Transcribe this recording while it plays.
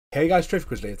Hey guys,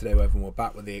 Trifficals here today, and we're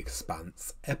back with the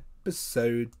Expanse,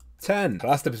 episode 10. The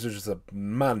last episode was just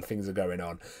man, things are going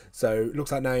on. So it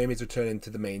looks like Naomi's returning to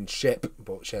the main ship,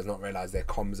 but she has not realised their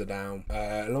comms are down.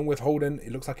 Along with Holden,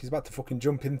 it looks like he's about to fucking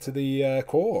jump into the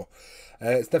core.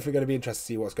 It's definitely going to be interesting to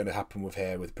see what's going to happen with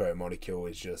her, with Proto Molecule.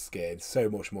 Is just getting so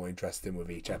much more interesting with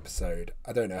each episode.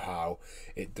 I don't know how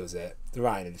it does it. The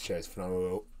writing of the show is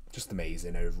phenomenal. Just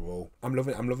amazing overall. I'm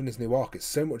loving this new arc. It's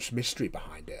so much mystery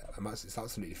behind it. It's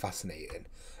absolutely fascinating,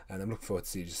 and I'm looking forward to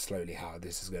see just slowly how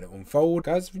this is going to unfold.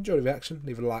 Guys, if you enjoyed the reaction,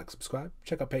 leave a like, subscribe,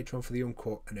 check out Patreon for the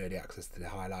uncut and early access to the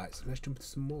highlights. And let's jump into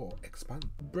some more Expand,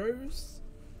 bros.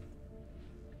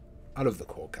 I love the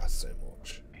core cast so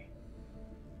much.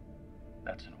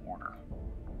 That's an order.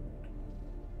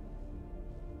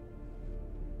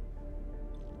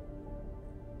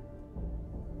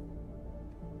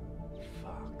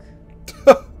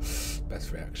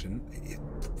 Best reaction.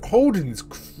 Holden's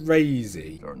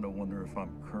crazy. Starting to wonder if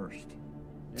I'm cursed.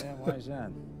 Yeah, why is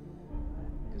that?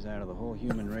 Because out of the whole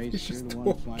human race, He's you're just the one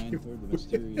talking flying through the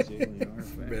mysterious alien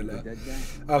artifact. The dead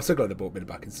guy. I'm so glad they brought me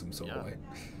back in some sort of way.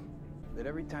 That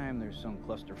every time there's some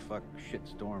clusterfuck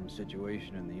shitstorm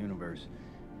situation in the universe,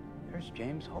 there's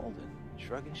James Holden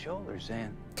shrugging shoulders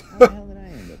saying, how the hell did I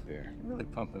end up here? You're really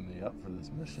pumping me up for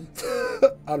this mission.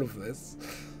 I love this.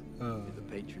 You're the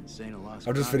patron saint of lost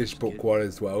I've just finished book kid. 1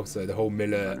 as well, so the whole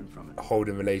Miller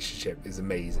Holden relationship is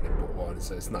amazing in book 1,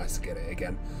 so it's nice to get it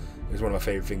again. It was one of my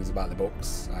favourite things about the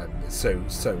books, and it's so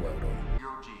well done.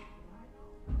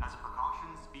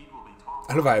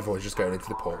 I love how everyone's just going into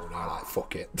the portal now, like,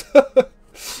 fuck it.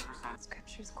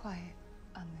 Scripture's quiet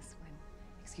on this one.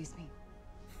 Excuse me.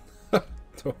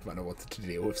 Talk about I wanted to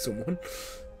deal with someone.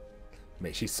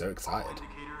 Mate, she's so excited.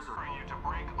 Indicators are for you to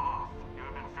break off. You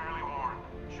have been fairly warned.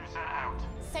 Shoot that out.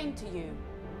 Same to you.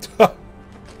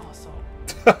 Asshole.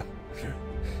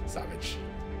 Savage.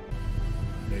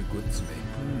 No good to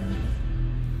me.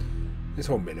 This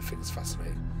whole Miller thing is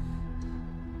fascinating.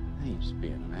 He's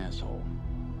being an asshole.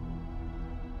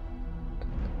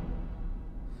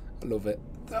 I love it.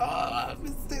 I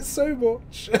missed it so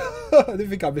much. I don't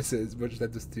think I miss it as much as I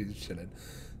just do chilling.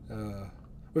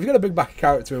 We've got to bring back a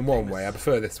character in one way. I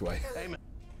prefer this way.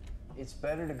 It's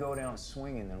better to go down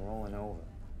swinging than rolling over.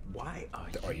 Why are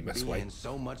you you way. being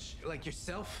so much like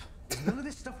yourself? Is none of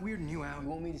this stuff weirding you out? You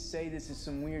want me to say this is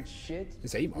some weird shit?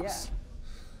 It's Amos.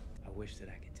 Yeah. I wish that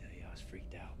I could tell you I was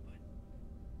freaked out, but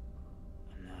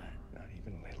I'm not. Not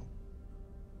even a little.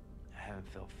 I haven't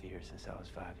felt fear since I was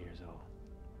 5 years old.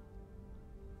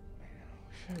 Man, I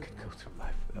wish I could go through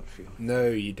life without feeling. No,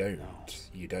 you don't. No.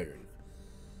 You don't.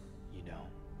 You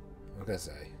don't. What can I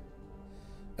say?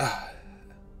 I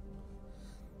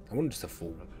want just a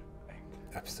full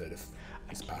episode of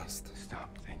this past.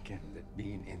 Stop thinking that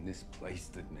being in this place,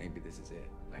 that maybe this is it.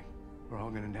 Like, we're all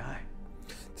gonna die.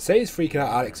 To say he's freaking out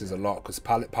Alex is a lot, because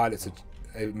pilots are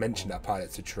mentioned that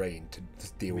pilots are trained to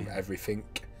just deal with everything.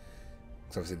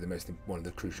 It's obviously one of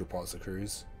the crucial parts of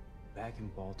cruise. Back in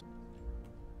Baltimore.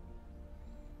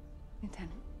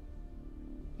 Lieutenant,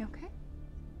 you okay?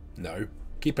 No.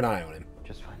 Keep an eye on him.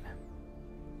 Just fine, man.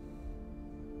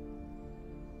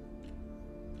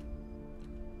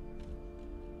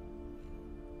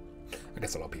 I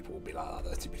guess a lot of people will be like that,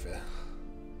 though, to be fair.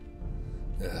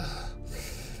 Ugh.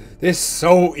 This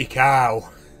salty cow.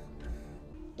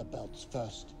 The belts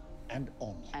first and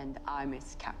on. And I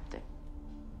miss Captain.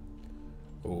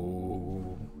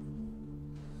 Oh.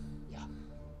 Yeah,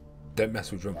 Don't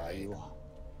mess with drum, there mate. you are.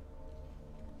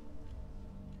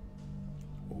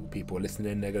 Oh, people are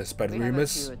listening, they're going to spread We have a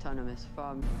rumours. few autonomous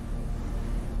farm.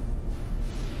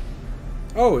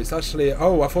 Oh, it's actually...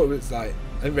 Oh, I thought it was like...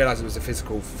 I didn't realise it was a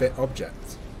physical fit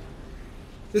object.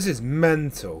 This is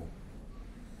mental.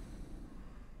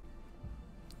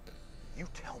 You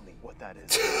tell me what that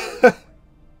is.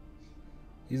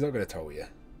 He's not going to tell you.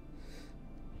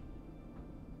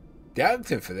 The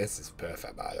acting for this is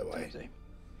perfect, by the way. Some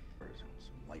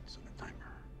lights on the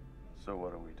timer. So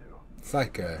what do we do? It's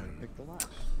like... Pick the locks.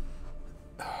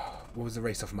 what was the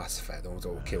race off Mass Effect? That was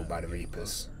all killed by the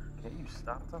Reapers. Can you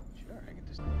stop them? Sure, I can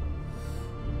just...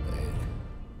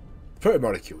 Proto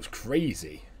Molecule was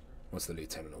crazy. What's the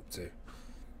lieutenant up to?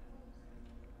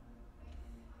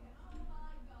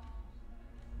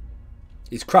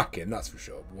 He's cracking, that's for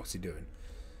sure, but what's he doing?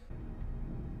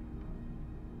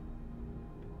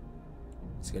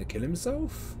 Is he going to kill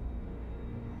himself?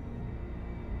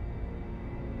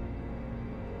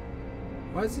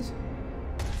 Why is this?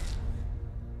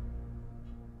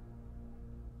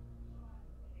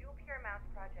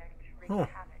 Huh.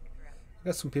 I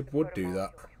guess some people would do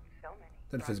that.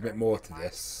 Don't know if there's a bit more to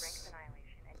this.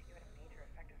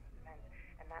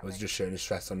 Or was it just showing the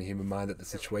stress on the human mind at the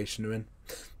situation they're in?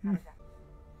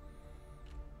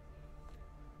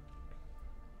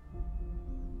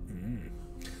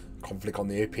 Conflict on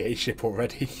the APA ship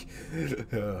already.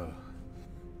 I'm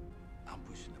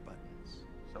pushing the buttons.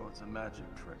 So it's a magic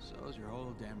trick. So's your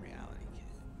whole damn reality, kid.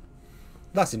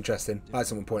 That's interesting. Like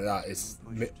someone pointed out,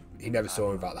 he never saw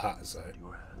him without the hat, so.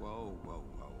 Whoa, whoa,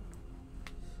 whoa.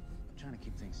 I'm trying to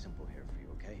keep things simple here for you,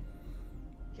 okay?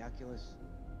 Calculus,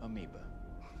 amoeba.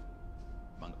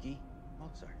 Monkey,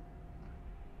 Mozart.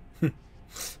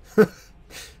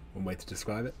 One way to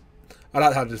describe it. I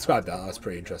like how to describe that. That's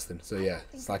pretty interesting. So yeah,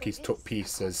 it's like he's took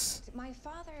pieces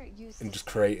and just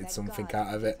created something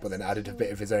out of it, but then added a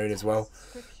bit of his own as well,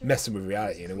 messing with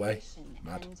reality in a way.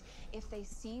 Mad. If they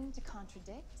seem to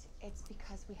contradict, it's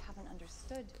because we haven't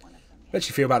understood one of them yet. Makes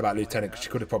you feel bad about Lieutenant, because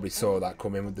she could have probably saw that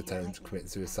coming with Lieutenant committing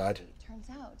suicide. Turns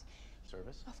out.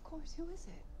 Service? Of course. Who is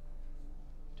it?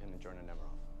 Lieutenant Jordan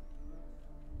Neverov.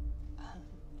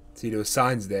 See, there were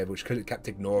signs there, but she could have kept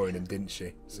ignoring him, didn't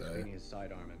she? So. Cleaning his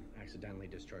sidearm and accidentally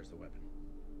discharged the weapon.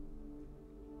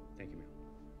 Thank you, ma'am.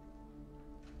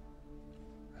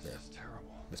 That's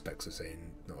terrible. Respects are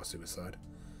saying not a suicide.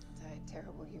 It's a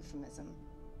terrible euphemism.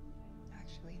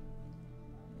 Actually.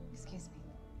 Excuse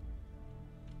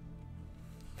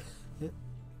me.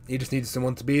 He just needed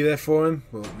someone to be there for him.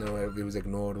 Well, no, he was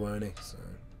ignored, weren't he? So.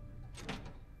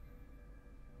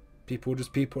 People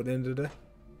just people at the end of the day.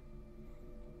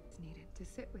 It's needed to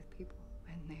sit with people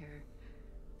when they're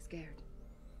scared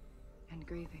and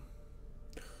grieving.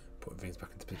 Putting things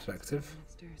back into perspective.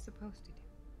 That's what a minister is supposed to do.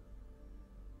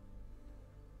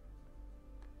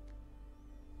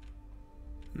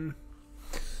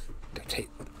 Don't take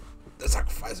the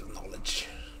sacrifice of knowledge.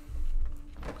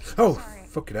 Oh,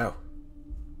 fucking hell.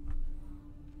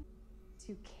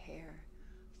 To care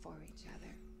for each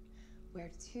other. Where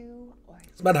two or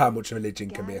It's mad how much religion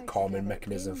can be a calming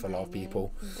mechanism for a lot of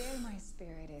people. There my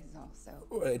spirit is also.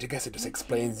 I guess it just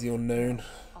explains the unknown.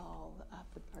 All of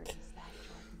the burdens that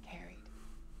Jordan carried.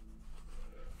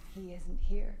 He isn't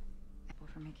here.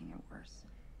 For making it worse.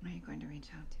 Are you going to reach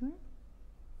out to her?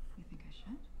 You think I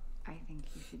should? I think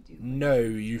you should do. No,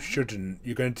 you shouldn't.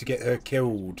 You're going to get her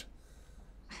killed.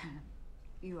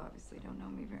 You obviously don't know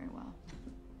me very well.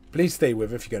 Please stay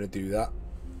with her if you're going to do that.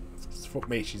 Fuck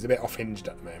me, she's a bit off-hinged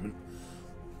at the moment.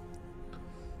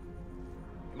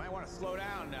 You might want to slow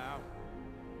down now.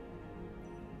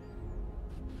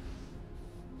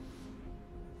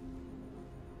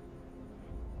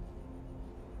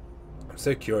 I'm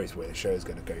so curious where the show's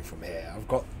going to go from here. I've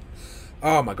got...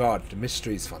 Oh my god, the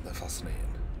mysteries find that fascinating.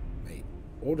 Mate,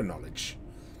 all the knowledge.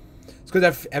 It's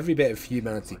because every bit of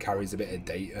humanity carries a bit of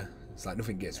data. It's like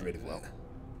nothing gets rid of it.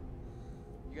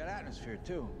 You got atmosphere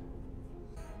too.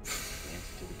 The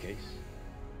answer to the case.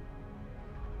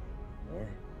 Or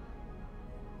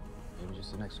maybe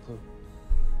just the next clue.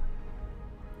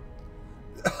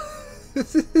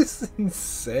 This is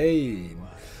insane.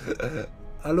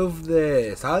 I love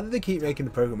this. How did they keep making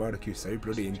the program molecule so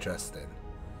bloody interesting?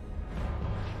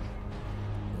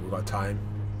 We've got time.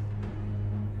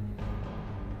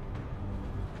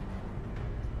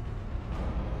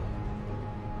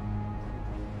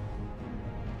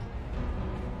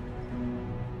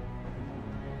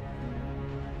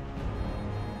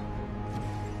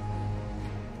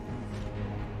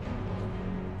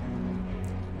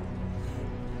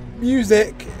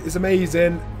 Music is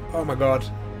amazing. Oh my god.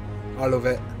 I love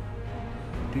it.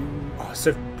 Oh, it's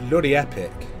so bloody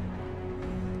epic.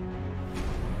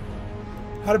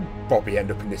 How did Bobby end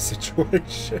up in this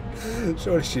situation?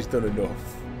 Surely she's done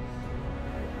enough.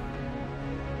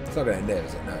 It's not going to end there,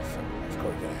 is it? No, of course it's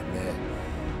going to end there.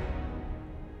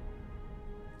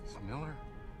 Is Miller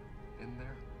in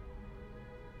there?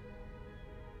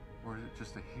 Or is it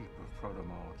just a heap of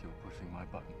proto-molecule pushing my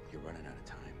button? You're running out of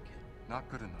time, kid. Not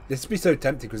good enough. This would be so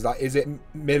tempting because, like, is it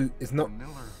It's not. When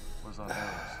Miller was on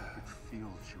Earth, he could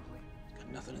feel Julie.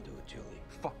 Got nothing to do with Julie.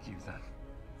 Fuck you then.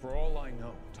 For all I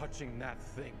know, touching that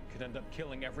thing could end up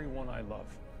killing everyone I love.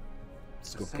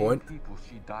 That's a The good same point. people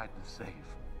she died to save.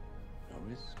 No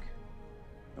risk,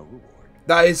 no reward.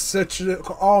 That is such a.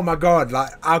 Oh my god!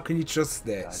 Like, how can you trust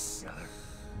Died this? together.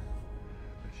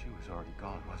 But she was already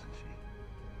gone, wasn't she?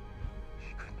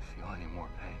 She couldn't feel any more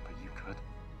pain, but you could.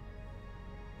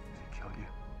 Did it kill you?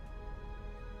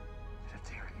 Did it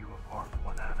tear you apart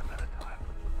one atom at a time?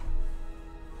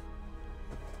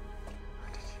 Or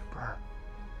did you burn?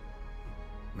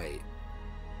 Mate.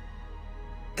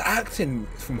 The acting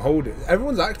from Holden,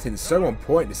 everyone's acting so on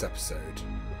point this episode.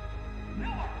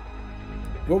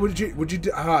 What would you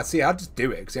do? Ah, see, I'd just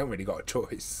do it because you haven't really got a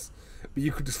choice. But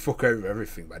you could just fuck over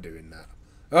everything by doing that.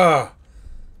 Ah,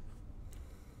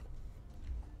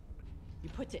 You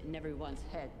put it in everyone's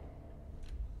head.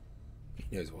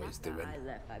 He knows what he's doing. After I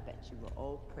left, I bet you were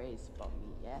all praised about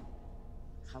me, yeah?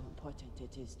 How important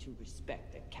it is to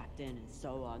respect the captain and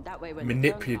so on. That way when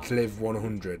Manipulative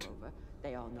 100.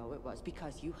 they all know it was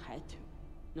because you had to.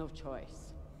 No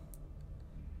choice.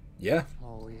 Yeah.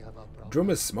 Oh, we have a problem.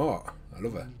 Drummer's smart. I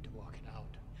love her. We need to walk it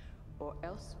out. Or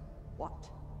else what?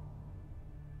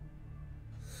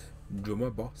 Drummer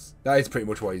boss. That is pretty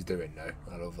much what he's doing now.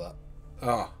 I love that.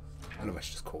 Oh, I love how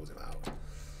she just calls him out.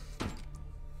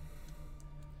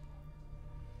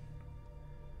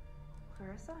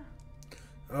 Clarissa?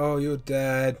 Oh, you're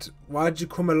dead. Why'd you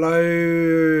come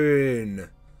alone?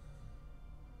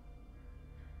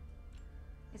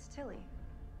 It's Tilly.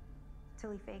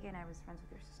 Tilly Fagan. I was friends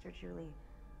with your sister Julie.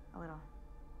 A little.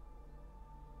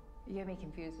 You have me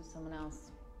confused with someone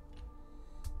else.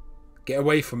 Get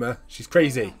away from her. She's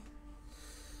crazy.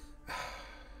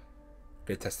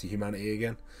 Go test the humanity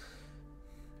again.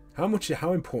 How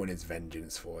important is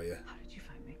vengeance for you? How did you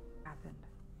find me? What happened?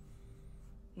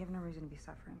 You have no reason to be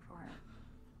suffering for it.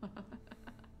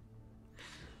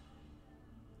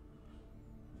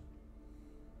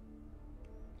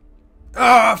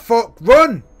 Ah, fuck!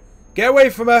 Run! Get away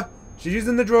from her! She's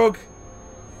using the drug.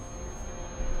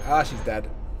 Ah, she's dead.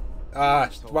 Ah,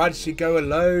 why did she go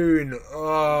alone?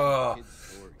 Oh,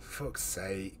 fuck's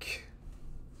sake.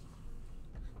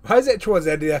 Why is it towards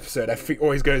the end of the episode everything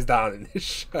always goes down in this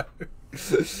show?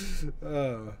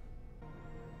 Oh.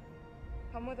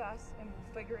 Come with us and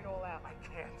we'll figure it all out. I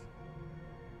can't.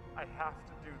 I have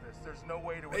to do this. There's no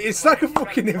way to... It's like a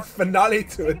fucking finale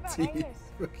to a TV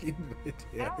fucking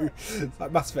video. It's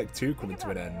like Mass Effect 2 coming to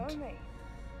an end.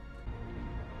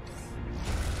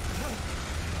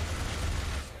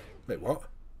 Wait, what?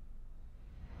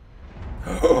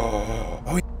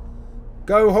 Oh,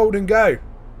 go, Holden, go!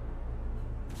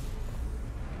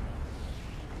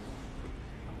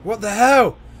 What the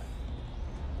hell?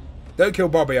 Don't kill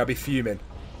Bobby, I'll be fuming.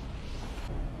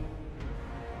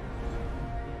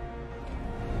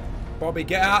 Bobby,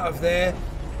 get out of there.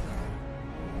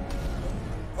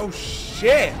 Oh,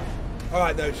 shit.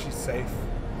 Alright, no, she's safe.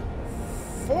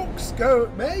 Fuck's go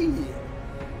at me.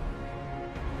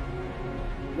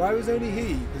 Why was only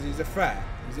he? Because he's a threat?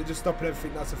 Is it just stopping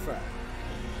everything that's a threat?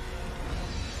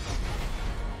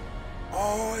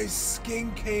 Oh, his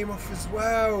skin came off as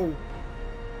well.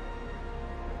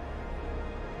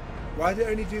 Why did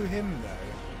it only do him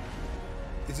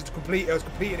though? Is it complete? It was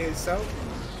completing it itself.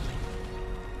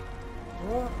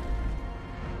 What?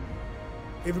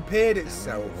 It repaired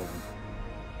itself.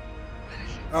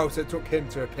 Oh, so it took him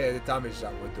to repair the damage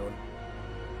that were done.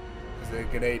 Because of the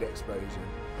grenade explosion.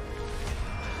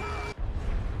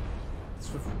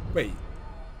 Wait,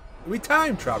 are we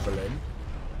time traveling?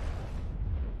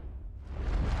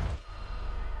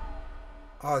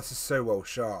 Oh, this is so well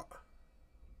shot.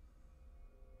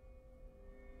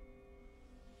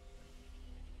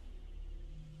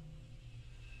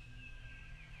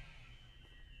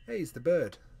 Hey, it's the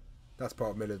bird. That's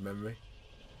part of Miller's memory.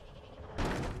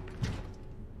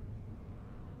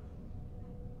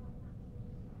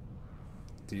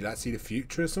 Did you like see the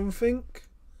future or something?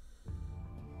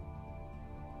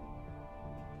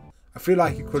 I feel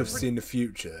like he could have seen the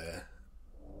future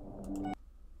there.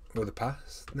 Or the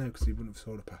past? No, because he wouldn't have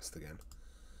saw the past again.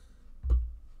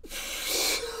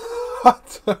 I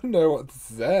don't know what to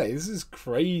say. This is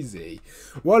crazy.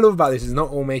 What I love about this is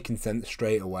not all making sense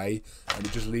straight away, and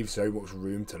it just leaves so much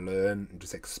room to learn and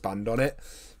just expand on it.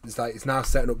 It's like it's now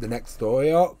setting up the next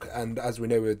story arc, and as we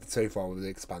know with so far with the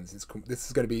Expanse,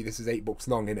 this is 8 books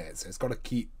long, innit? So it's got to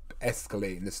keep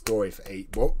escalating the story for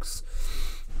 8 books.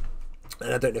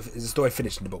 And I don't know if the story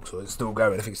finished in the books or it's still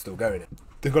going. I think it's still going.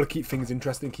 They've got to keep things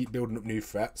interesting, keep building up new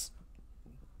threats.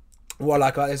 What I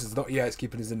like about this is not, yeah, it's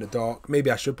keeping us in the dark.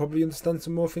 Maybe I should probably understand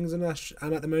some more things than I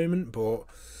am at the moment, but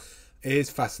it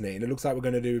is fascinating. It looks like we're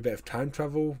going to do a bit of time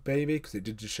travel, maybe, because it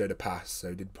did just show the past, so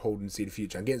it did hold and see the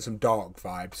future. I'm getting some Dark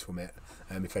vibes from it,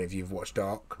 if any of you have watched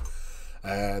Dark.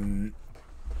 And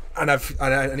as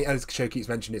the show keeps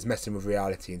mentioning, it's messing with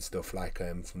reality and stuff, like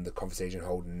from the conversation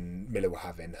Holden and Miller were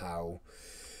having, how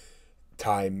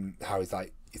it's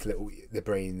like, it's the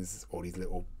brain's all these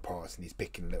little parts and he's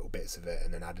picking little bits of it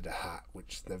and then added a hat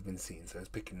which they've been seeing, so it's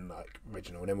picking like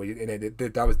original, and then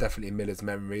that was definitely Miller's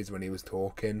memories when he was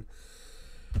talking.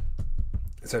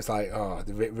 So it's like, oh,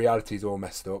 the reality's all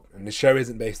messed up, and the show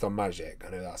isn't based on magic,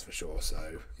 I know that's for sure,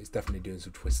 so it's definitely doing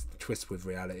some twist with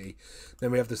reality.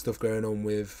 Then we have the stuff going on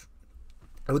with,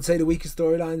 I would say the weaker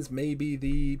storylines, maybe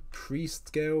the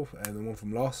priest girl and the one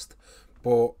from Lost,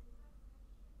 but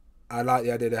I like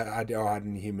the idea that I had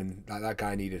a human, like that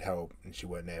guy needed help and she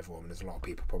weren't there for him. And there's a lot of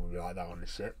people probably like that on the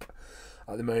ship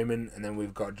at the moment. And then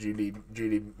we've got Julie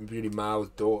Miles'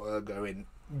 daughter going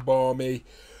balmy.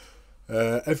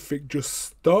 Everything just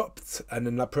stopped, and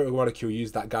then that proto-molecule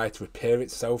used that guy to repair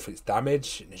itself, its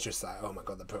damage, and it's just like, oh my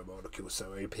god, the proto-molecule is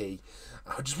so OP.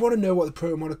 I just want to know what the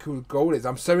proto-molecule goal is.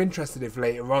 I'm so interested if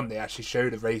later on they actually show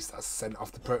the race that's sent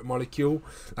off the proto-molecule,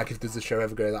 like if does the show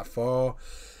ever go that far.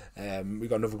 We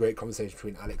got another great conversation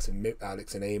between Alex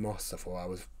and Amos. I thought that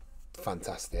was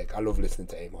fantastic. I love listening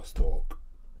to Amos talk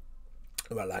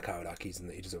about like how like he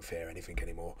doesn't fear anything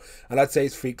anymore, and I'd say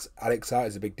it freaks Alex out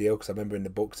is a big deal, because I remember in the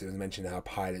books it was mentioned how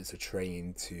pilots are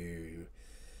trained to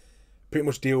pretty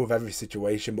much deal with every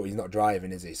situation, but he's not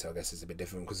driving, is he? So I guess it's a bit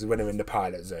different, because when they're in the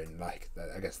pilot zone, like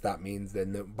I guess that means they're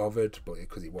not bothered, but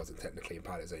because he wasn't technically in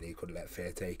pilot zone, he could let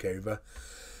fear take over.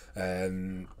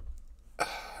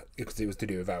 Because it was to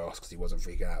do with Eros, because he wasn't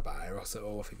freaking out about Eros at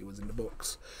all. I think it was in the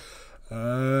books.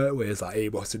 Whereas like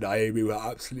Amos and Naomi were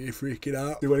absolutely freaking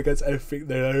out. They went against everything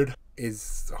they own.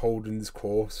 Is Holden's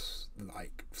course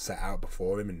like set out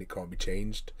before him and it can't be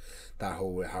changed? That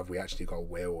whole have we actually got a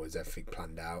will, or is everything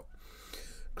planned out?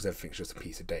 Because everything's just a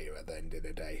piece of data at the end of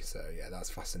the day. So yeah, that's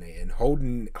fascinating.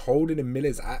 Holden and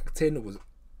Miller's acting was.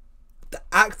 The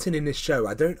acting in this show,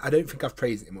 I don't think I've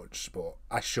praised it much, but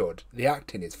I should. The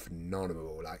acting is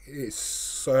phenomenal. Like it is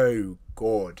so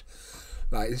good.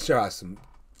 Like this show has some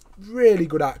really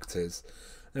good actors.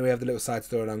 Then we have the little side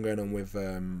storyline going on with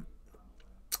the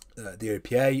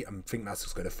OPA. I think that's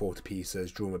just going to fall to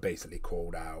pieces. Druma basically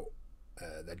called out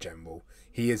their general.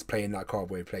 He is playing that card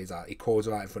where he plays out. He calls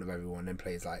her out in front of everyone and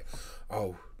plays like,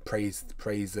 oh, praise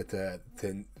it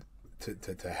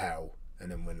to hell. And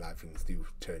then when like things do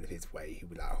turn his way, he'll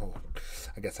be like, oh,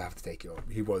 I guess I have to take it up.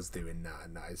 He was doing that,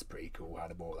 and that is pretty cool how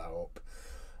they brought that up.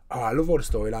 Oh, I love all the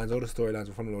storylines. All the storylines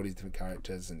were from all these different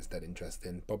characters, and it's dead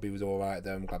interesting. Bobby was alright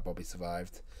though. I'm glad Bobby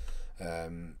survived.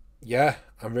 Yeah,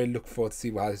 I'm really looking forward to see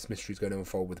how this mystery is going to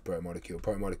unfold with the proto-molecule.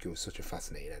 Proto-molecule is such a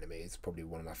fascinating enemy. It's probably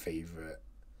one of my favourite.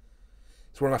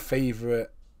 It's one of my favourite.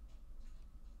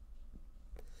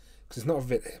 Because it's not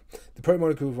the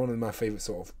proto-molecule is one of my favourite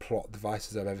sort of plot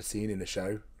devices I've ever seen in a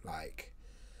show. Like,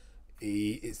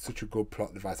 it's such a good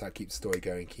plot device that keeps the story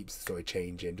going, keeps the story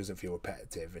changing, doesn't feel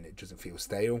repetitive, and it doesn't feel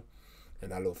stale.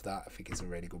 And I love that. I think it's a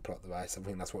really good plot device. I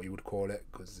think that's what you would call it,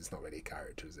 because it's not really a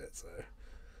character, is it? So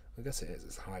I guess it is.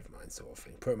 It's a hive mind sort of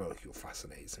thing. Proto-molecule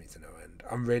fascinates me to no end.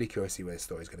 I'm really curious to see where the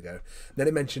story's going to go. Then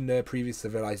it mentioned the previous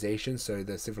civilization. So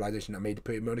the civilization that made the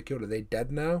proto-molecule, are they dead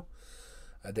now?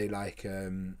 Are they like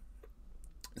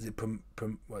is it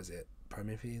what is it?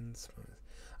 Prometheans?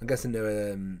 I'm guessing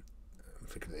they're I'm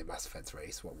thinking of the Mass Effect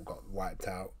race, what got wiped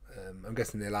out. I'm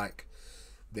guessing they're like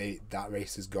that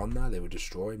race is gone now. They were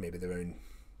destroyed. Maybe their own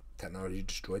technology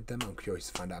destroyed them. I'm curious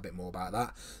to find out a bit more about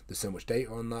that. There's so much data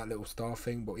on that little star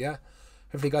thing, but yeah.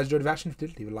 Hopefully you guys enjoyed the reaction. If you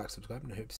did, leave a like, subscribe, and I hope to